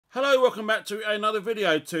Hello, welcome back to another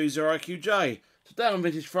video, 20IQJ. Today on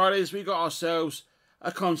Vintage Fridays we got ourselves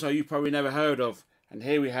a console you probably never heard of. And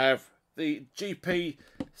here we have the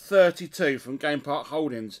GP32 from Game Park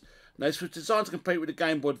Holdings. Now this was designed to compete with the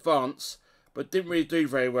Game Boy Advance, but didn't really do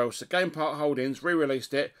very well. So Game Park Holdings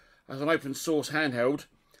re-released it as an open source handheld.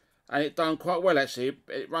 And it done quite well actually.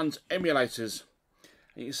 It runs emulators.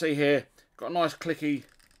 And you can see here, got a nice clicky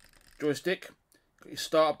joystick. Got your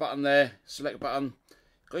start button there, select button.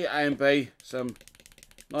 Got your A and B, some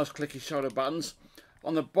nice clicky shoulder buttons.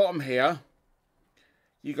 On the bottom here,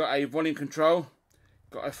 you got a volume control,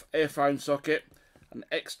 got an earphone socket, an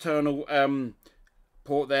external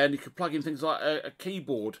port there, and you could plug in things like a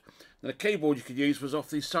keyboard. Now the keyboard you could use was off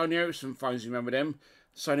the Sony Ericsson phones, you remember them?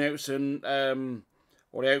 Sony Ericsson,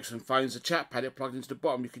 or the Ericsson phones, the chat pad it plugged into the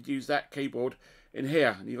bottom, you could use that keyboard in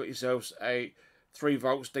here, and you got yourselves a 3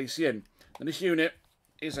 volts DC in. And this unit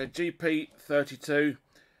is a GP32.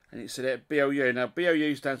 And it's at BLU. Now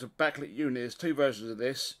BLU stands for backlit unit. There's two versions of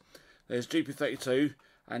this. There's GP32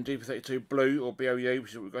 and GP32BLU or BLU,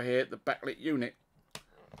 which is what we've got here, the backlit unit.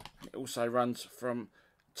 It also runs from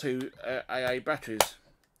two AA batteries.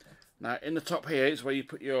 Now in the top here is where you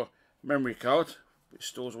put your memory card, which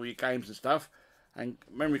stores all your games and stuff. And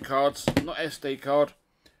memory cards, not SD card.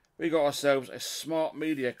 We got ourselves a smart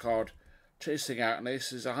media card. Check this thing out, and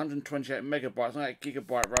this is 128 megabytes, not 8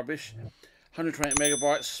 gigabyte rubbish. 128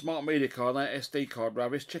 megabytes, smart media card, not SD card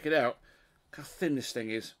rubbish. Check it out. Look how thin this thing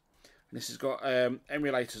is. And this has got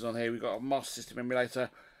emulators on here. We've got a Master System emulator,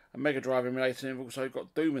 a Mega Drive emulator, and we've also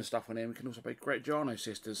got Doom and stuff on here. We can also play Great Giano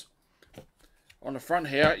Sisters. On the front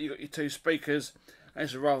here, you've got your two speakers, and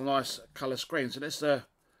it's a rather nice colour screen. So let's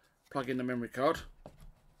plug in the memory card.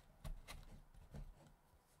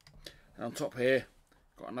 And on top here,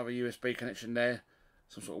 got another USB connection there.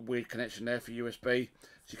 Some sort of weird connection there for USB.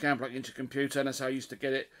 So you can plug it into your computer, and that's how I used to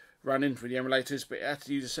get it running for the emulators, but it had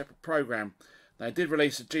to use a separate program. They did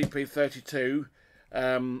release a GP32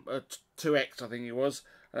 2X, I think it was,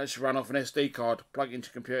 and that should run off an SD card, plug it into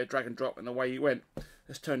your computer, drag and drop, and away you went.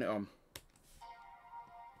 Let's turn it on.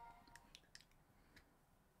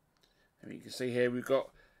 And you can see here we've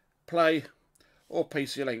got play or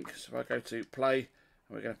PC link. So if I go to play, and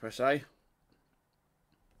we're going to press A.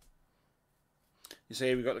 You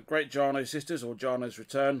see we've got the Great Giano Sisters, or Giano's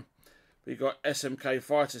Return. We've got SMK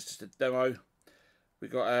Fighters, just a demo. We've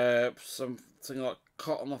got something like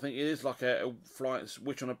Cotton, I think it is, like a flying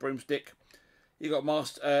witch on a broomstick. You've got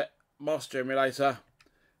Master Emulator,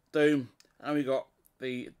 Doom, and we've got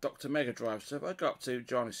the Dr. Mega Drive. So if I go up to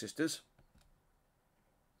Giano Sisters,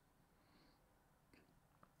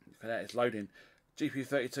 look at that, it's loading.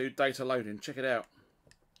 GP32 data loading, check it out.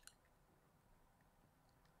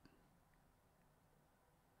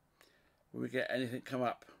 Will we get anything come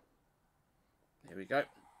up? Here we go.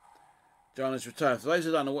 Giano's Return. For those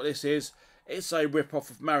who don't know what this is, it's a rip-off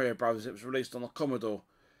of Mario Brothers. It was released on the Commodore.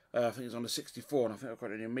 I think it's on the 64, and I think I've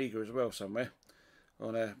got it in the Amiga as well somewhere.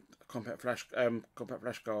 On a compact flash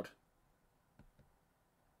card.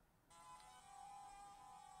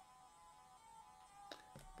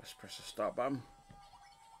 Let's press the start button.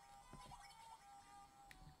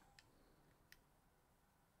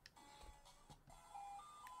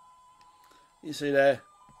 You see there,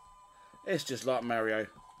 it's just like Mario.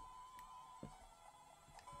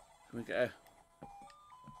 Can we get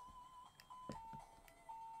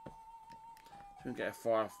a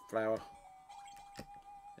fire flower?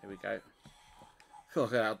 There we go. I feel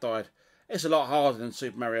like that died. It's a lot harder than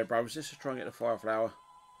Super Mario Bros. Let's just try and get the fire flower.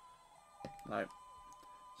 No.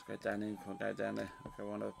 Let's go down in. Can't go down there. Okay,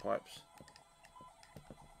 one of the pipes.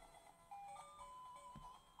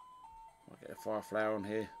 I'll get a fire flower on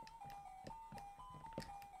here.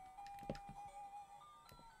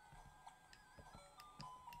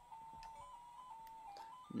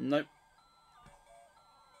 Nope.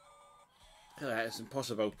 Look at that, it's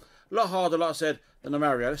impossible. A lot harder, like I said, than the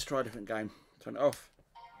Mario. Let's try a different game. Turn it off.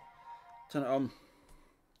 Turn it on.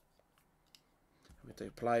 We'll do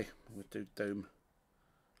play. We'll do Doom.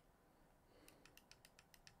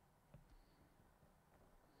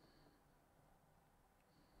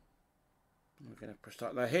 We're going to press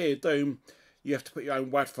start. Now here, Doom, you have to put your own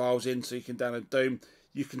WAD files in so you can download Doom.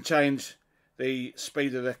 You can change the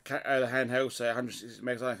speed of the handheld, so 166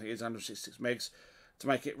 megs, I don't think it is 166 megs, to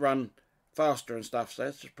make it run faster and stuff. So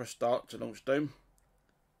let's just press start to launch Doom.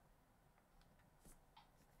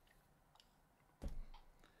 It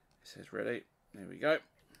says ready. There we go.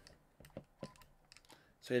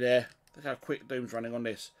 See there, look how quick Doom's running on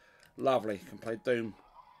this. Lovely, you can play Doom.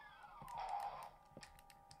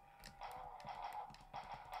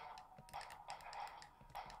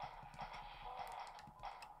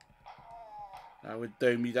 Now with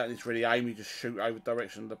Doom, you don't need to really aim, you just shoot over the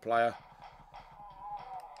direction of the player.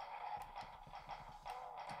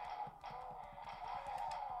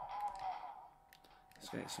 Let's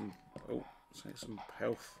get some, let's get some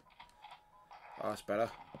health. Oh, that's better.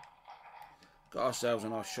 Got ourselves a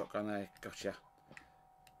nice shotgun there, gotcha.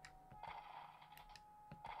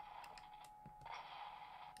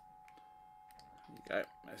 There you go,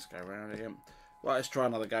 let's go around again. Right, let's try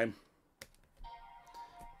another game.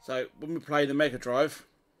 So, when we play the Mega Drive,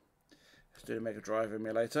 let's do the Mega Drive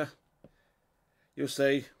emulator. You'll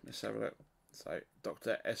see, let's have a look. So,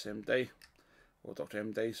 Dr. SMD, or Dr.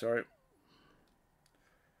 MD, sorry.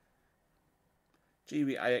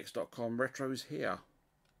 GBAX.com retro is here.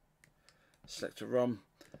 Select a ROM.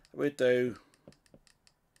 We'll do.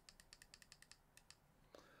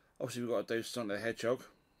 Obviously, we've got to do Sonic the Hedgehog.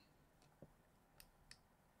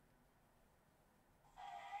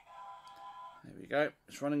 There we go.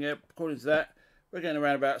 It's running it. According to that, we're getting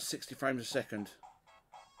around about 60 frames a second.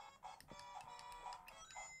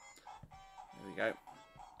 There we go.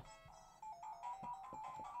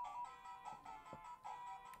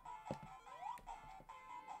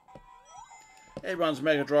 It runs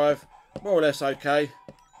Mega Drive, more or less okay.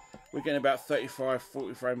 We're getting about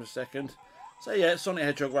 35-40 frames a second. So yeah, Sonic the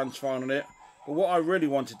Hedgehog runs fine on it. But what I really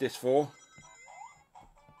wanted this for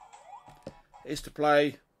is to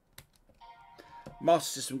play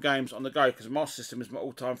Master System games on the go, because Master System is my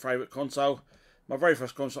all-time favourite console. My very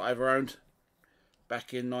first console I ever owned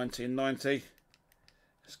back in 1990.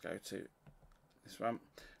 Let's go to this one.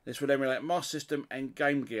 This will emulate Master System and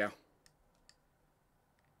Game Gear.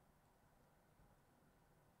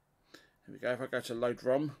 Here we go. If I go to load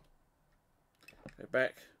ROM, go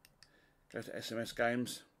back, go to SMS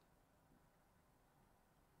games.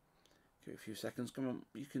 Give it a few seconds. Come on,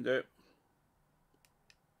 you can do it.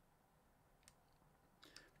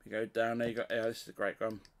 We go down there. You got. Yeah, this is a great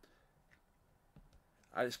one.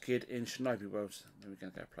 Alex Kidd in Shinobi Worlds. Then we're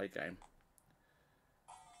going to go play game.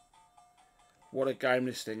 What a game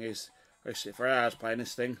this thing is! I sit for hours playing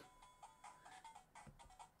this thing.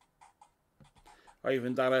 I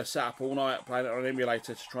even done a sat up all night playing it on an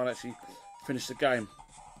emulator to try and actually finish the game.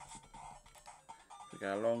 We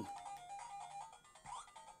go along.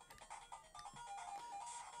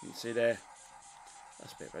 You can see there.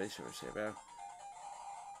 That's a bit better. So we'll see about.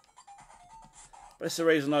 But that's the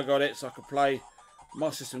reason I got it, so I could play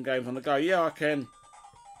my system games on the go. Yeah, I can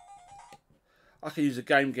use a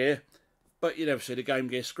Game Gear, but you never see the Game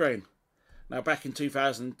Gear screen. Now, back in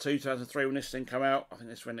 2002, 2003, when this thing came out, I think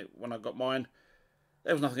that's when I got mine.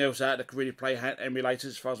 There was nothing else out that could really play emulators,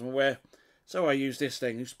 as far as I'm aware. So I used this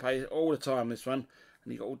thing. I used to play it all the time, this one.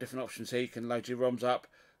 And you've got all different options here. You can load your ROMs up,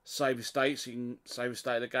 save your states. You can save a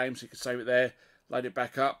state of the game, so you can save it there, load it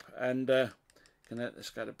back up, and let's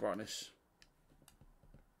go to brightness.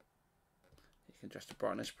 You can adjust the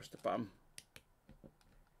brightness, press the button.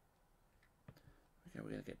 Okay, we're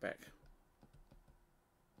going to get back.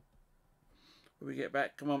 Will we get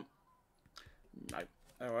back? Come on. No.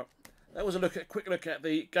 Alright. That was a quick look at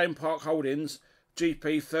the Game Park Holdings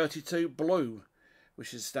GP32BLU, which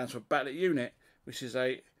stands for Battle Unit, which is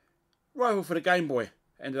a rival for the Game Boy.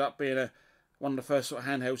 Ended up being one of the first sort of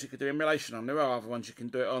handhelds you could do emulation on. There are other ones you can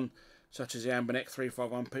do it on, such as the Ambernet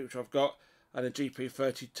 351P, which I've got, and the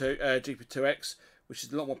GP2X, which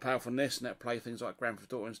is a lot more powerful than this, and that'll play things like Grand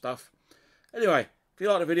Theft Auto and stuff. Anyway, if you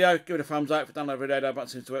like the video, give it a thumbs up. If you've done the video, that button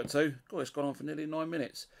seems to work too. God, it's gone on for nearly 9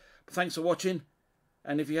 minutes. But thanks for watching.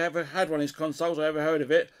 And if you ever had one of these consoles or ever heard of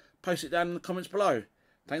it, post it down in the comments below.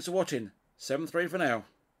 Thanks for watching. 7-3 for now.